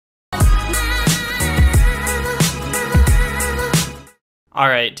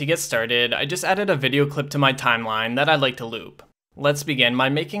Alright, to get started, I just added a video clip to my timeline that I'd like to loop. Let's begin by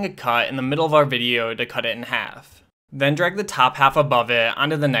making a cut in the middle of our video to cut it in half. Then drag the top half above it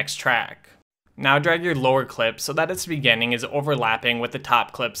onto the next track. Now drag your lower clip so that its beginning is overlapping with the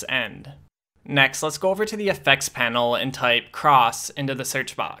top clip's end. Next, let's go over to the effects panel and type cross into the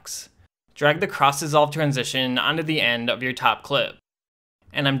search box. Drag the cross dissolve transition onto the end of your top clip.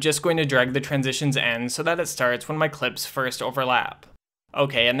 And I'm just going to drag the transition's end so that it starts when my clips first overlap.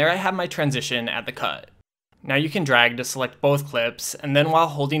 Okay, and there I have my transition at the cut. Now you can drag to select both clips, and then while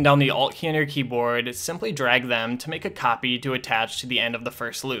holding down the Alt key on your keyboard, simply drag them to make a copy to attach to the end of the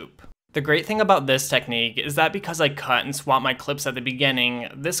first loop. The great thing about this technique is that because I cut and swap my clips at the beginning,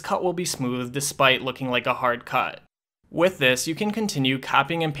 this cut will be smooth despite looking like a hard cut. With this, you can continue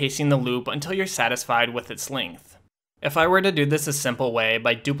copying and pasting the loop until you're satisfied with its length. If I were to do this a simple way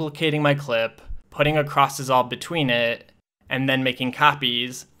by duplicating my clip, putting a cross dissolve between it, and then making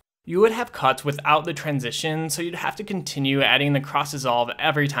copies, you would have cuts without the transition, so you'd have to continue adding the cross dissolve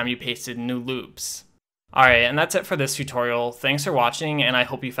every time you pasted new loops. Alright, and that's it for this tutorial. Thanks for watching, and I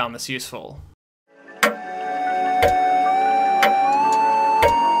hope you found this useful.